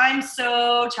busy. I'm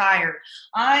so tired.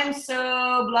 I'm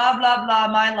so blah, blah, blah.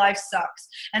 My life sucks.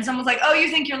 And someone's like, oh, you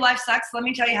think your life sucks? Let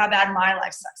me tell you how bad my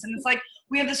life sucks. And it's like,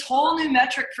 we have this whole new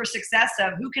metric for success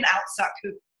of who can outsuck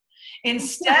who.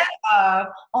 Instead of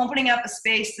opening up a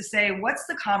space to say, what's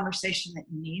the conversation that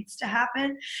needs to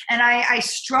happen? And I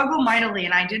struggle mightily,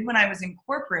 and I did when I was in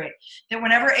corporate, that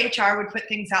whenever HR would put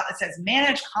things out that says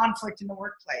manage conflict in the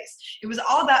workplace, it was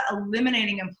all about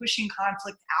eliminating and pushing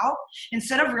conflict out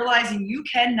instead of realizing you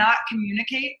cannot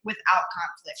communicate without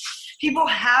conflict. People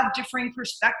have differing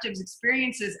perspectives,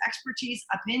 experiences, expertise,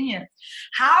 opinions.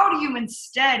 How do you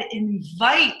instead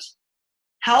invite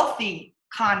healthy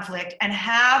conflict and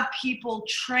have people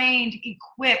trained,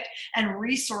 equipped, and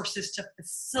resources to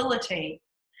facilitate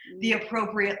the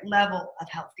appropriate level of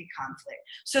healthy conflict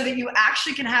so that you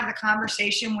actually can have the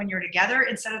conversation when you're together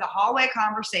instead of the hallway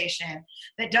conversation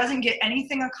that doesn't get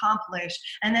anything accomplished,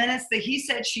 and then it's the he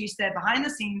said, she said, behind the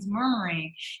scenes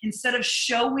murmuring, instead of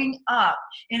showing up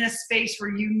in a space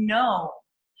where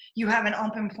you have an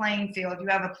open playing field, you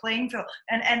have a playing field.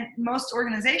 And most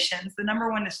organizations, the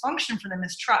number one dysfunction for them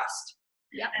is trust.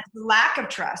 Yep. And it's lack of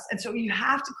trust. And so you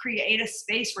have to create a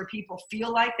space where people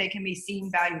feel like they can be seen,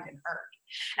 valued, and heard.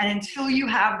 And until you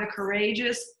have the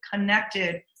courageous,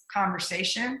 connected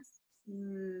conversation,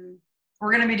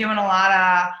 we're going to be doing a lot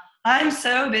of, I'm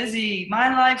so busy,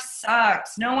 my life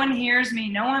sucks, no one hears me,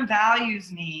 no one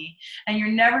values me, and you're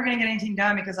never going to get anything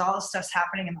done because all this stuff's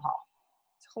happening in the hall.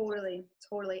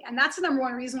 Totally. And that's the number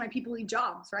one reason why people leave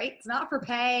jobs, right? It's not for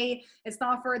pay. It's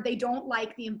not for, they don't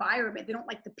like the environment. They don't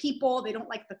like the people. They don't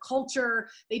like the culture.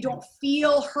 They don't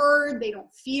feel heard. They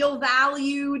don't feel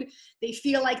valued. They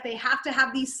feel like they have to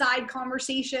have these side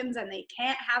conversations and they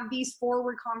can't have these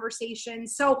forward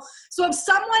conversations. So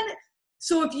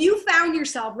if you found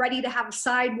yourself ready to have a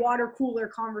side water cooler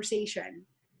conversation,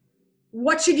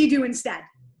 what should you do instead?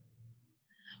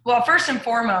 Well, first and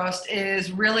foremost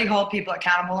is really hold people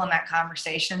accountable in that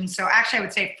conversation. So actually, I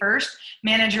would say first,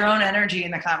 manage your own energy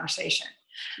in the conversation.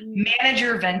 Manage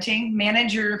your venting,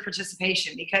 manage your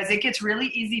participation, because it gets really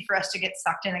easy for us to get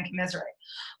sucked in and commiserate.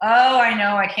 Oh, I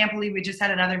know, I can't believe we just had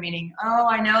another meeting. Oh,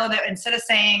 I know that, instead of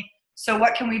saying, so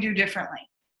what can we do differently?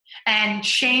 And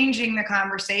changing the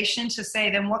conversation to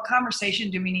say, then what conversation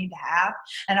do we need to have?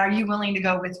 And are you willing to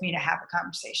go with me to have a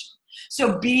conversation?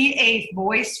 So be a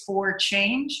voice for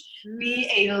change, be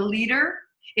a leader.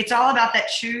 It's all about that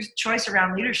choice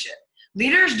around leadership.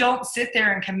 Leaders don't sit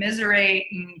there and commiserate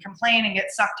and complain and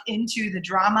get sucked into the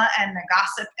drama and the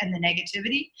gossip and the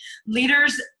negativity.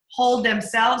 Leaders hold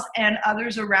themselves and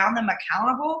others around them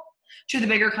accountable to the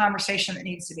bigger conversation that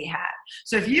needs to be had.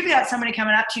 So if you've got somebody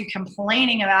coming up to you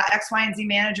complaining about X, Y, and Z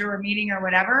manager or meeting or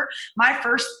whatever, my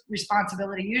first response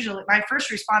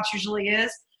usually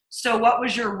is, so what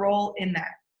was your role in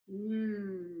that?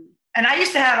 And I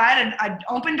had an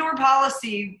open door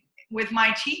policy with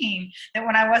my team that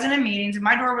when I wasn't in meetings and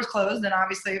my door was closed, then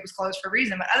obviously it was closed for a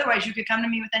reason, but otherwise you could come to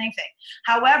me with anything.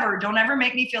 However, don't ever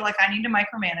make me feel like I need to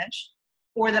micromanage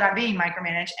or that I'm being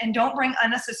micromanaged, and don't bring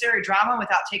unnecessary drama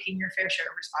without taking your fair share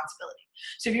of responsibility.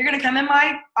 So if you're going to come in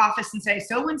my office and say,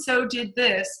 so-and-so did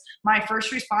this, my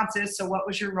first response is, so what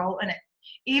was your role in it?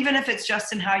 Even if it's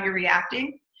just in how you're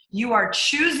reacting, you are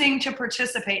choosing to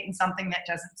participate in something that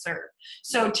doesn't serve.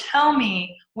 So tell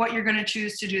me what you're going to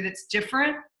choose to do that's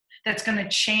different, that's going to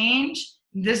change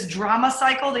this drama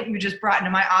cycle that you just brought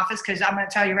into my office, because I'm going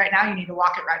to tell you right now, you need to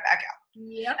walk it right back out.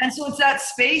 Yep. And so it's that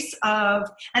space of,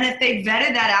 and if they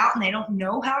vetted that out and they don't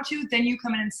know how to, then you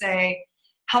come in and say,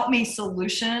 help me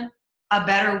solution a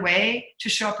better way to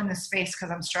show up in this space because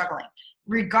I'm struggling.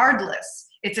 Regardless,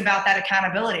 it's about that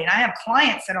accountability. And I have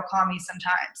clients that'll call me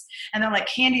sometimes and they're like,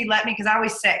 Candy, because I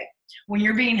always say, when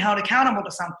you're being held accountable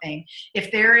to something, if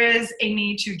there is a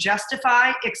need to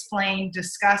justify, explain,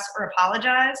 discuss, or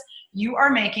apologize, you are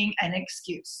making an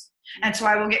excuse. And so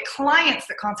I will get clients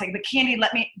that call and say, but Candy,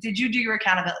 did you do your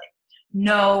accountability?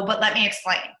 No, but let me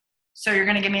explain. So you're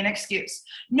going to give me an excuse.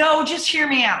 No, just hear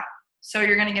me out. So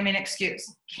you're going to give me an excuse.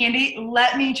 Candy,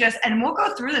 and we'll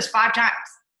go through this 5 times.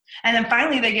 And then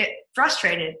finally they get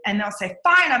frustrated and they'll say,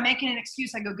 fine, I'm making an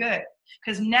excuse. I go, good.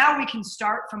 Because now we can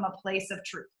start from a place of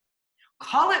truth.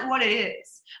 Call it what it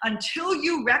is until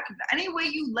you recognize. Any way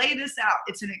you lay this out,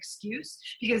 it's an excuse,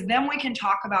 because then we can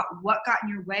talk about what got in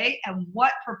your way and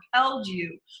what propelled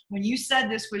you when you said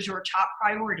this was your top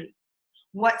priority.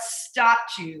 What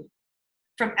stopped you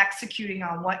from executing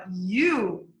on what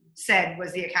you said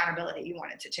was the accountability you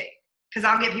wanted to take? Because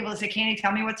I'll get people to say, Candy,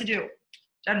 tell me what to do.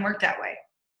 Doesn't work that way.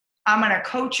 I'm going to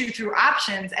coach you through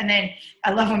options. And then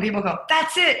I love when people go,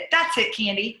 that's it,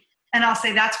 Candy. And I'll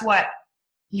say, that's what?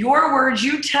 Your words,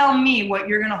 you tell me what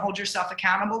you're going to hold yourself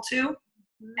accountable to,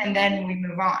 and then we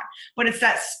move on. But it's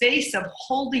that space of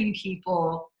holding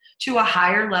people to a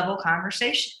higher level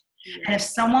conversation. Yeah. And if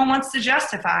someone wants to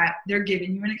justify it, they're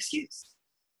giving you an excuse.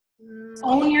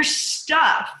 Own your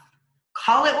stuff.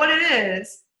 Call it what it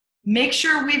is. Make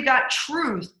sure we've got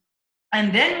truth.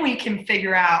 And then we can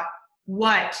figure out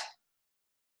what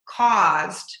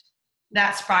caused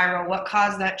that spiral, what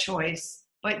caused that choice.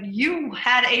 But you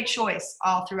had a choice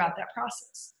all throughout that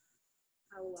process.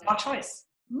 It's all choice.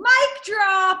 Mic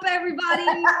drop, everybody.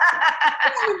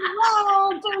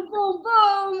 Boom, boom, boom,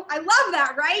 boom. I love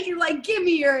that, right? You're like, give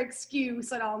me your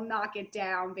excuse and I'll knock it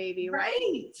down, baby,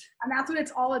 right? And that's what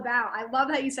it's all about. I love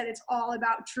that you said it's all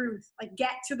about truth. Like,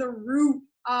 get to the root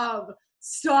of,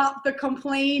 stop the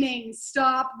complaining,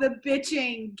 stop the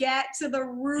bitching, get to the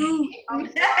root of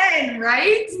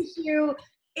right? Issue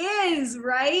is,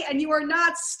 right? And you are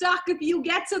not stuck if you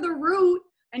get to the root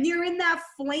and you're in that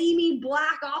flamey,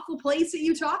 black, awful place that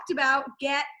you talked about.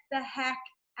 Get the heck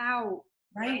out.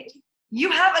 Right?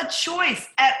 You have a choice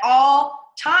at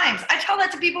all times. I tell that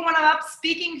to people when I'm up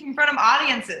speaking in front of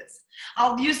audiences.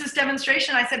 I'll use this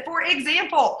demonstration. I said, for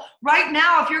example, right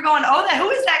now, if you're going, oh, who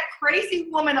is that crazy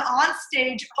woman on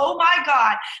stage? Oh my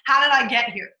God, how did I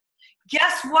get here?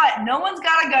 Guess what? No one's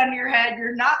got a gun to your head.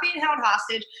 You're not being held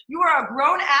hostage. You are a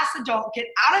grown-ass adult. Get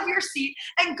out of your seat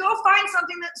and go find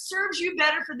something that serves you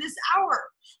better for this hour.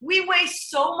 We waste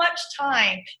so much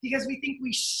time because we think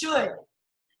we should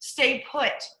stay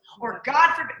put. Or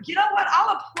God forbid, you know what?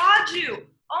 I'll applaud you.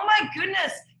 Oh my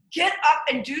goodness. Get up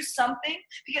and do something.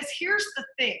 Because here's the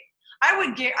thing. I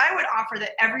would offer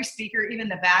that every speaker, even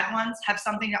the bad ones, have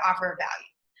something to offer a value.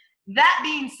 That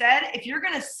being said, if you're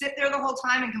going to sit there the whole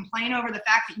time and complain over the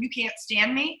fact that you can't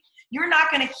stand me, you're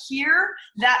not going to hear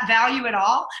that value at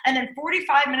all. And then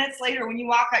 45 minutes later, when you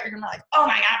walk out, you're going to be like, oh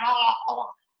my God,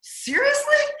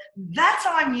 seriously? That's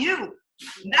on you.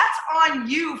 That's on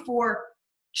you for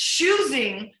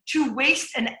choosing to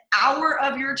waste an hour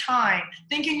of your time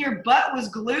thinking your butt was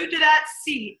glued to that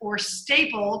seat or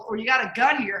stapled or you got a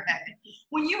gun to your head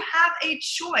when you have a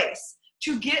choice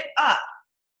to get up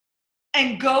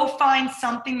and go find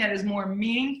something that is more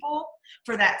meaningful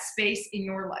for that space in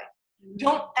your life.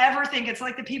 Don't ever think, it's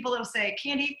like the people that will say,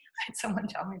 Candy, I had someone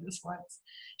tell me this once.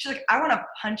 She's like, I want to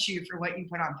punch you for what you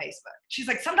put on Facebook. She's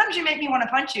like, sometimes you make me want to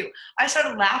punch you. I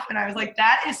started laughing. I was like,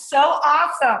 that is so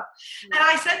awesome. And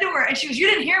I said to her, and she goes, you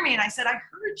didn't hear me. And I said, I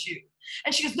heard you.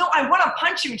 And she goes, no, I want to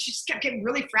punch you. And she just kept getting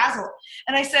really frazzled.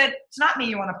 And I said, it's not me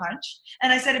you want to punch.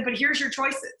 And I said, but here's your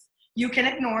choices. You can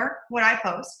ignore what I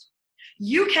post.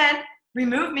 You can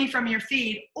remove me from your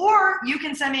feed, or you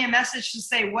can send me a message to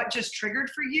say what just triggered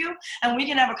for you, and we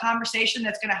can have a conversation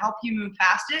that's going to help you move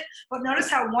past it. But notice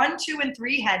how 1, 2, and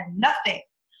 3 had nothing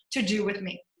to do with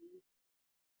me.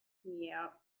 Yeah.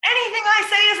 Anything I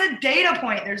say is a data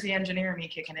point. There's the engineer in me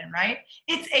kicking in, right?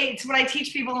 It's what I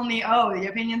teach people in the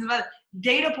opinions of others.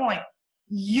 Data point.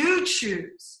 You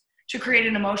choose to create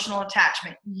an emotional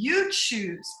attachment. You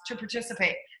choose to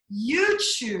participate. You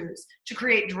choose to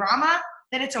create drama.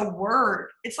 That it's a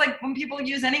word. It's like when people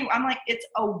use I'm like, it's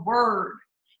a word.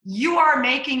 You are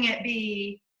making it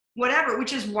be whatever,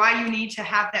 which is why you need to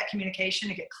have that communication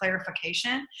to get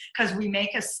clarification, because we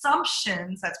make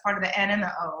assumptions. That's part of the N and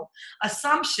the O.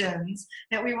 Assumptions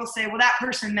that we will say, well, that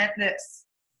person meant this.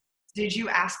 Did you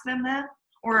ask them that?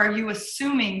 Or are you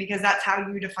assuming because that's how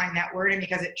you define that word and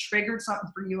because it triggered something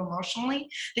for you emotionally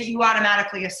that you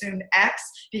automatically assumed X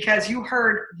because you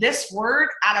heard this word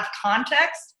out of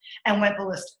context and went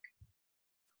ballistic?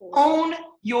 Own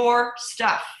your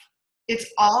stuff.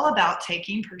 It's all about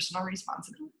taking personal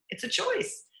responsibility. It's a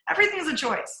choice. Everything's a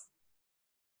choice.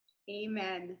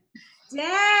 Amen.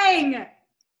 Dang.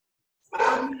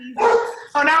 Oh,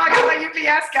 now I got my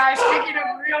UPS guy. Speaking of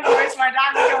real noise, my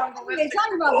dog's going ballistic. Okay,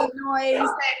 talk about the noise.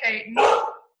 Hey,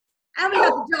 And we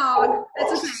got the dog.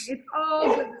 That's okay. It's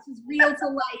all good. This is real to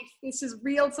life. This is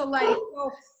real to life.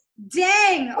 Oh,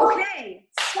 dang. Okay.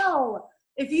 So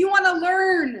if you want to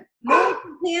learn more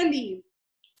from Candy,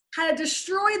 how to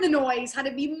destroy the noise, how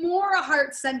to be more a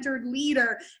heart-centered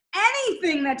leader,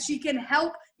 anything that she can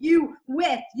help you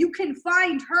with, you can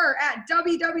find her at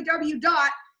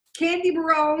www.Candy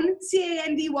Barone,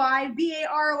 CandyBarone,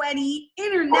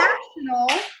 International,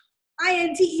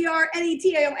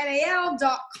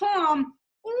 INTERNETAONAL.com,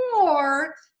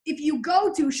 or if you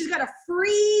go to, she's got a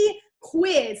free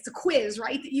quiz. It's a quiz,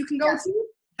 right, that you can go to.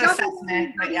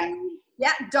 Assessment,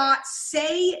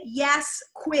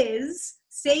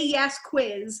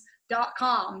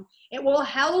 sayyesquiz.com. It will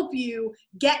help you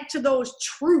get to those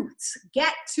truths,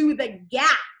 get to the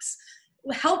gaps,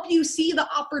 help you see the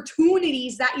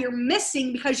opportunities that you're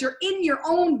missing because you're in your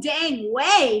own dang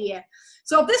way.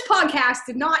 So if this podcast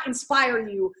did not inspire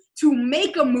you to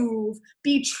make a move,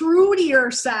 be true to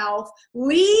yourself,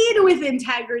 lead with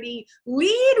integrity,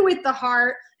 lead with the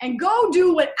heart, and go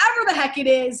do whatever the heck it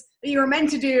is that you're meant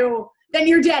to do, then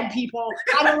you're dead, people.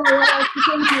 I don't know what else to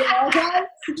say to you, okay?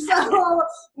 So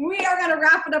we are going to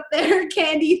wrap it up there.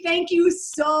 Candy, thank you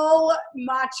so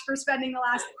much for spending the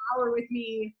last hour with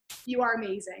me. You are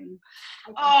amazing.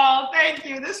 Oh, thank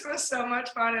you. This was so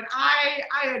much fun. And I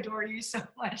adore you so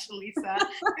much, Lisa.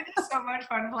 It is so much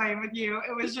fun playing with you.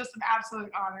 It was just an absolute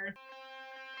honor.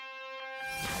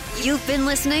 You've been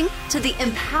listening to the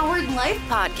Empowered Life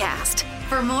Podcast.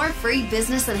 For more free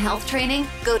business and health training,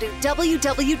 go to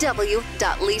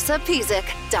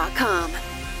www.lisapezick.com.